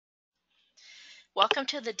Welcome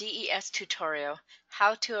to the DES tutorial,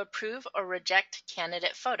 how to approve or reject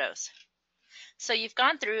candidate photos. So you've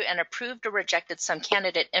gone through and approved or rejected some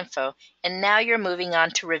candidate info, and now you're moving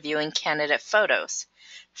on to reviewing candidate photos.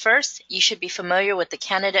 First, you should be familiar with the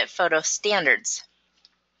candidate photo standards.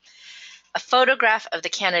 A photograph of the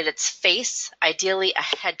candidate's face, ideally a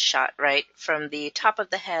headshot, right, from the top of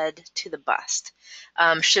the head to the bust,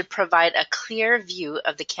 should provide a clear view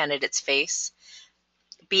of the candidate's face,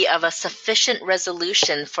 be of a sufficient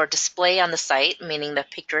resolution for display on the site, meaning the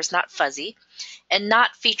picture is not fuzzy, and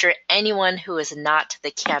not feature anyone who is not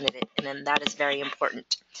the candidate, and then that is very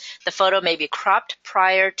important. The photo may be cropped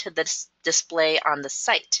prior to the display on the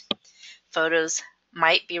site. Photos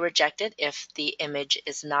might be rejected if the image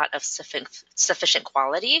is not of sufficient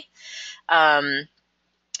quality. The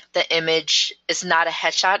image is not a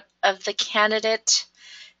headshot of the candidate,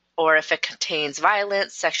 or if it contains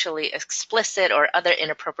violent, sexually explicit, or other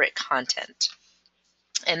inappropriate content.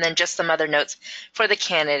 And then just some other notes for the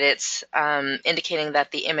candidates, indicating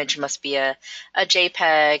that the image must be a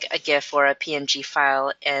JPEG, a GIF, or a PNG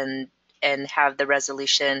file, and have the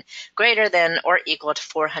resolution greater than or equal to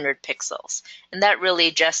 400 pixels. And that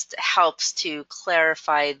really just helps to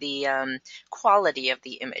clarify the quality of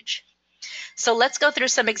the image. So let's go through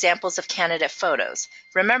some examples of candidate photos.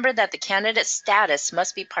 Remember that the candidate status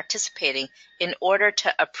must be participating in order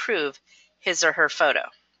to approve his or her photo.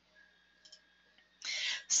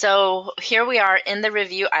 So here we are in the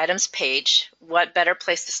review items page. What better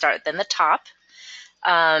place to start than the top?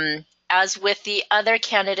 As with the other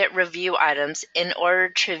candidate review items, in order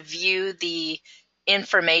to view the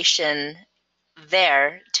information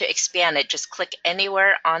there, to expand it, just click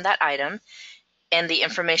anywhere on that item and the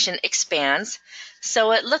information expands.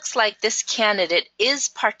 So it looks like this candidate is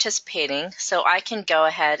participating, so I can go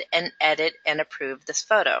ahead and edit and approve this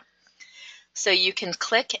photo. So you can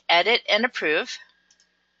click edit and approve,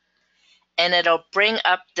 and it'll bring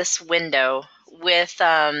up this window with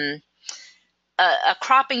a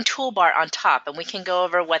cropping toolbar on top, and we can go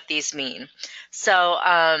over what these mean. So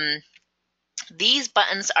these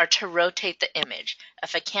buttons are to rotate the image.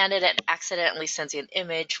 If a candidate accidentally sends you an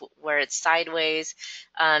image where it's sideways,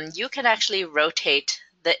 you can actually rotate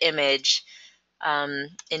the image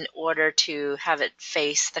in order to have it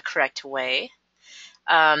face the correct way.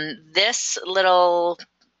 This little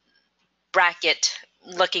bracket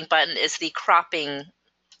looking button is the cropping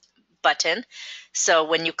button. So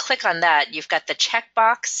when you click on that, you've got the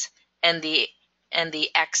checkbox and the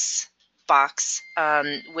X box,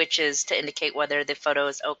 which is to indicate whether the photo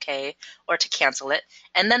is okay or to cancel it,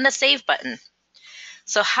 and then the save button.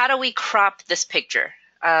 So how do we crop this picture?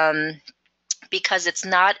 Because it's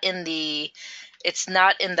not in the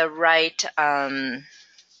right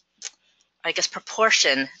I guess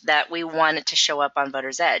proportion that we want it to show up on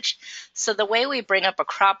Voter's Edge. So the way we bring up a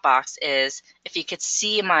crop box is, if you could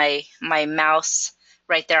see my mouse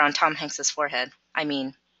right there on Tom Hanks's forehead, I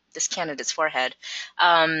mean this candidate's forehead,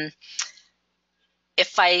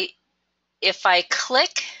 if I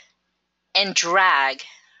click and drag,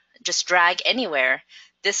 just drag anywhere,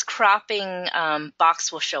 this cropping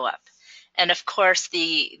box will show up. And of course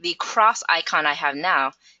the cross icon I have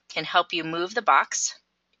now can help you move the box.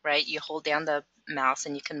 Right, you hold down the mouse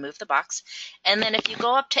and you can move the box. And then if you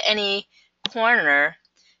go up to any corner,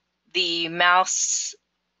 the mouse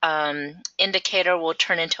indicator will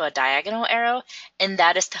turn into a diagonal arrow, and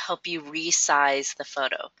that is to help you resize the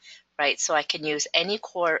photo. Right, so I can use any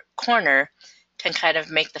corner to kind of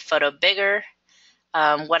make the photo bigger.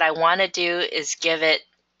 What I want to do is give it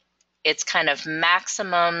its kind of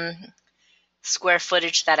maximum square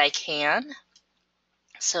footage that I can,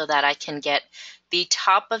 so that I can get the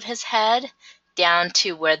top of his head down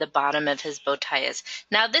to where the bottom of his bow tie is.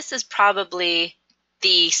 Now this is probably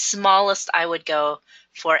the smallest I would go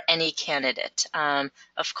for any candidate.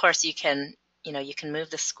 Of course you can move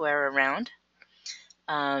the square around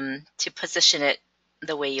to position it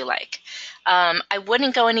the way you like. I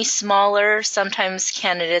wouldn't go any smaller. Sometimes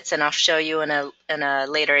candidates, and I'll show you in a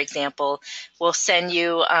later example, will send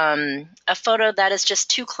you a photo that is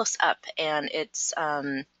just too close up, and it's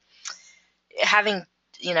having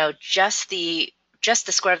just the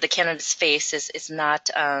square of the candidate's face is not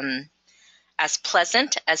as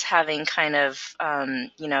pleasant as having kind of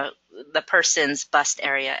the person's bust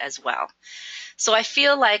area as well. So I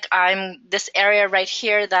feel like this area right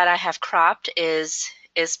here that I have cropped is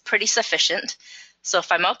pretty sufficient. So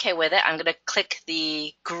if I'm okay with it, I'm going to click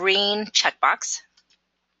the green checkbox,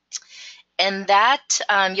 and that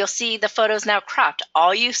you'll see the photo is now cropped.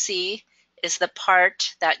 All you see is the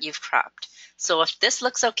part that you've cropped. So if this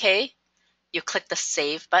looks okay, you click the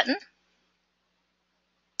Save button.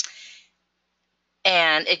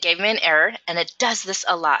 and it gave me an error, and it does this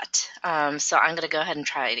a lot. So I'm going to go ahead and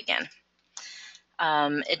try it again.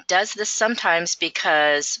 It does this sometimes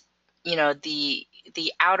because, you know, the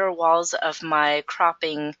outer walls of my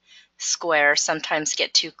cropping square sometimes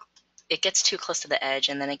it gets too close to the edge,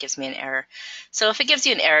 and then it gives me an error. So if it gives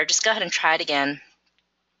you an error, just go ahead and try it again,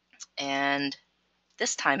 and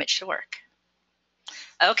this time it should work.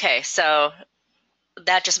 Okay, so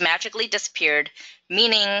that just magically disappeared,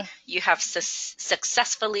 meaning you have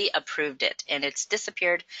successfully approved it, and it's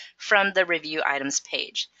disappeared from the review items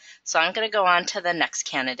page. So I'm going to go on to the next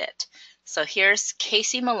candidate. So here's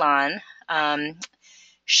Casey Milan.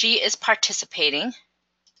 She is participating.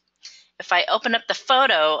 If I open up the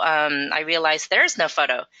photo, I realize there's no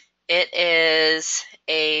photo. It is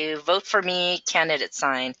a Vote for Me candidate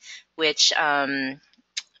sign, which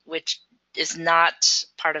is not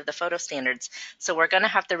part of the photo standards. So we're going to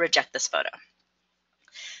have to reject this photo.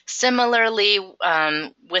 Similarly,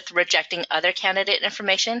 with rejecting other candidate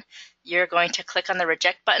information, you're going to click on the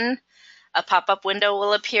reject button. A pop-up window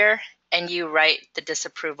will appear, and you write the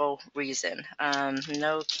disapproval reason.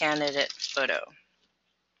 No candidate photo.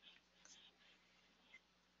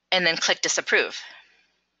 And then click disapprove.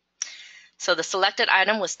 So the selected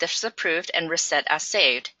item was disapproved and reset as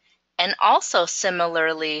saved. And also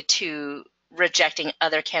similarly to rejecting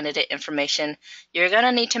other candidate information, you're going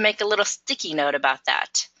to need to make a little sticky note about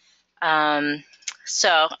that.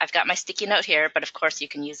 So I've got my sticky note here, but of course you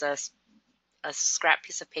can use a scrap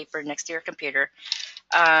piece of paper next to your computer.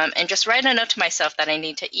 And just write a note to myself that I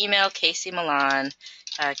need to email Casey Milan,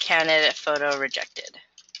 candidate photo rejected,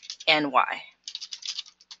 and why.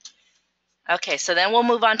 Okay, so then we'll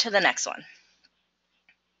move on to the next one.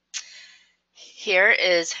 Here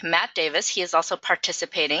is Matt Davis. He is also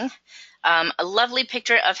participating. A lovely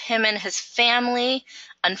picture of him and his family.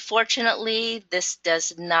 Unfortunately, this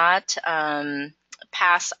does not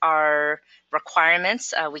pass our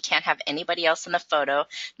requirements. We can't have anybody else in the photo.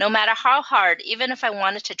 No matter how hard, even if I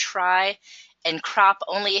wanted to try and crop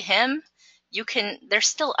only him, there's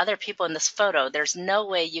still other people in this photo. There's no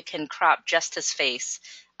way you can crop just his face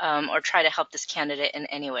or try to help this candidate in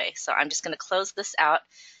any way. So I'm just going to close this out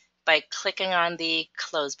by clicking on the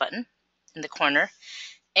close button in the corner,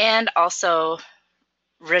 and also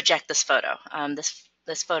reject this photo.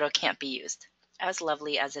 This photo can't be used, as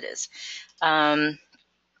lovely as it is.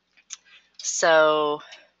 So,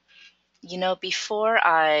 you know, before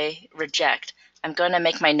I reject, I'm going to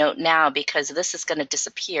make my note now because this is going to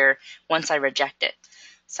disappear once I reject it.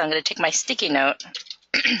 So I'm going to take my sticky note.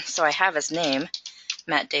 So I have his name,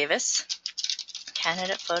 Matt Davis,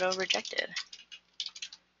 candidate photo rejected.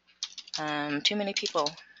 Too many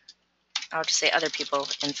people. I'll just say other people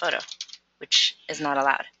in photo, which is not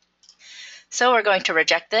allowed. So we're going to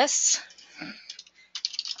reject this.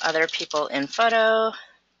 Other people in photo.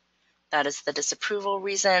 That is the disapproval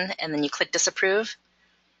reason. And then you click disapprove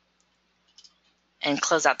and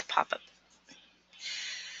close out the pop-up.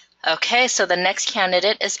 Okay, so the next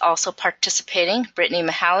candidate is also participating, Brittany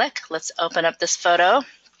Mahalik. Let's open up this photo.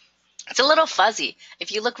 It's a little fuzzy.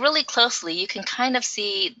 If you look really closely, you can kind of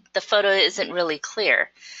see the photo isn't really clear.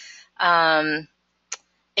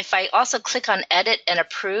 If I also click on edit and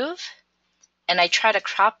approve, and I try to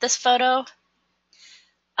crop this photo,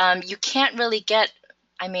 you can't really get,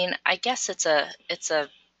 I mean, I guess it's the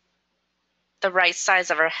right size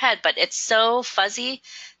of her head, but it's so fuzzy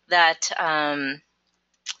that,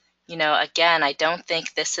 you know, again, I don't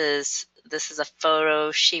think this is a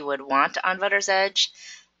photo she would want on Voter's Edge.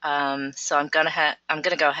 So I'm gonna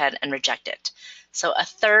go ahead and reject it. So a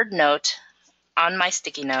third note on my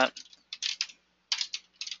sticky note.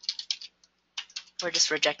 We're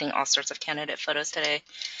just rejecting all sorts of candidate photos today.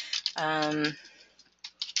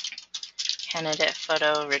 Candidate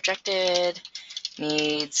photo rejected,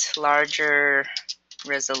 needs larger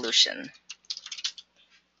resolution.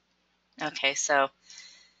 Okay, so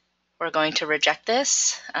we're going to reject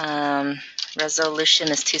this. Resolution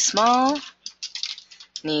is too small,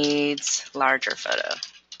 needs larger photo.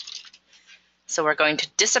 So we're going to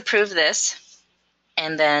disapprove this,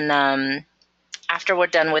 and then after we're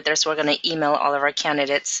done with this, we're going to email all of our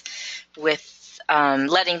candidates with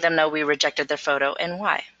letting them know we rejected their photo and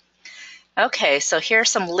why. Okay, so here are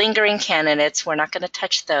some lingering candidates. We're not going to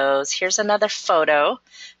touch those. Here's another photo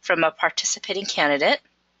from a participating candidate,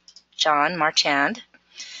 John Marchand.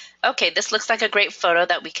 Okay, this looks like a great photo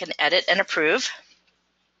that we can edit and approve.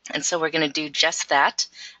 And so we're going to do just that.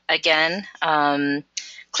 Again,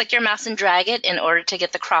 click your mouse and drag it in order to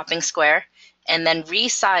get the cropping square, and then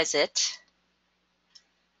resize it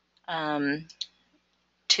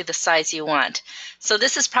to the size you want. So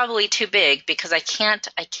this is probably too big because I can't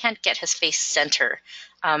get his face center.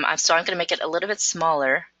 So I'm going to make it a little bit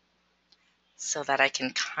smaller so that I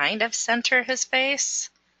can kind of center his face.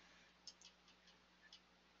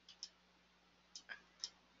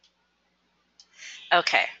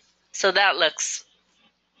 Okay, so that looks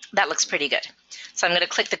pretty good. So I'm going to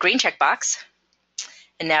click the green check box,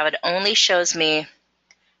 and now it only shows me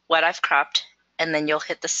what I've cropped, and then you'll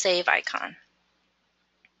hit the save icon.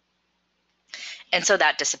 And so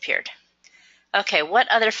that disappeared. Okay, what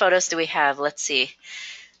other photos do we have? Let's see.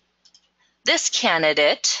 This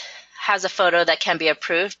candidate has a photo that can be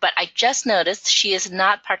approved, but I just noticed she is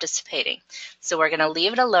not participating. So we're going to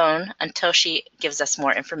leave it alone until she gives us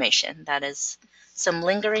more information. That is some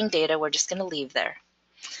lingering data we're just going to leave there.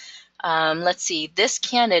 Let's see, this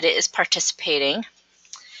candidate is participating.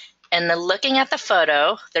 And then looking at the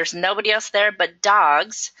photo, there's nobody else there but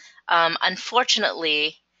dogs.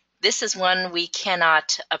 Unfortunately, this is one we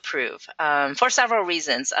cannot approve for several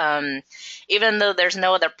reasons. Even though there's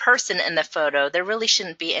no other person in the photo, there really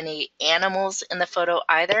shouldn't be any animals in the photo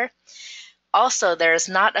either. Also, there's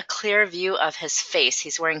not a clear view of his face.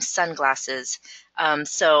 He's wearing sunglasses.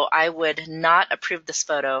 So I would not approve this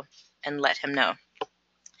photo and let him know.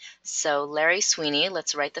 So Larry Sweeney,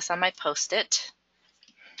 let's write this on my Post-it.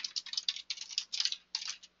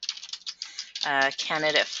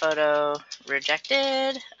 Candidate photo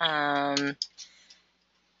rejected.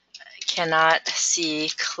 Cannot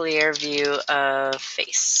see clear view of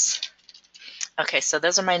face. Okay, so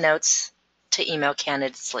those are my notes to email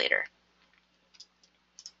candidates later.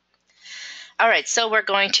 All right, so we're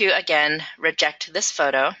going to, again, reject this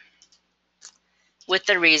photo with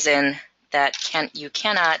the reason that you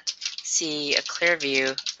cannot see a clear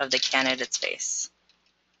view of the candidate's face.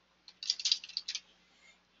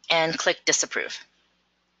 And click disapprove.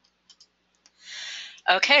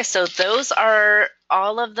 Okay, so those are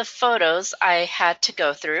all of the photos I had to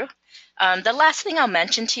go through. The last thing I'll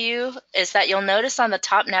mention to you is that you'll notice on the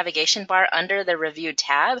top navigation bar under the Review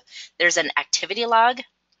tab, there's an activity log.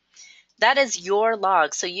 That is your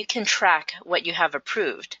log, so you can track what you have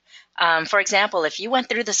approved. For example, if you went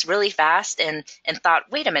through this really fast and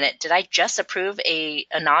thought, wait a minute, did I just approve a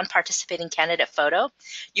non-participating candidate photo?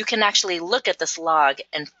 You can actually look at this log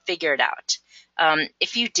and figure it out.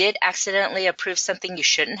 If you did accidentally approve something you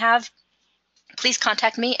shouldn't have, please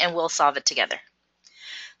contact me and we'll solve it together.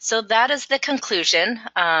 So that is the conclusion.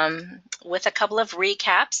 With a couple of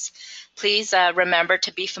recaps, please remember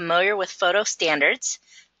to be familiar with photo standards.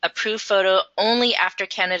 Approve photo only after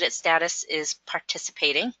candidate status is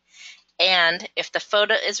participating. And if the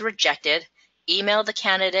photo is rejected, email the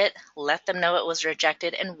candidate, let them know it was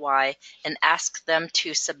rejected and why, and ask them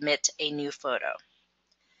to submit a new photo.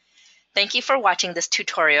 Thank you for watching this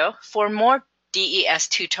tutorial. For more DES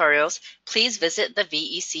tutorials, please visit the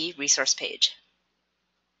VEC resource page.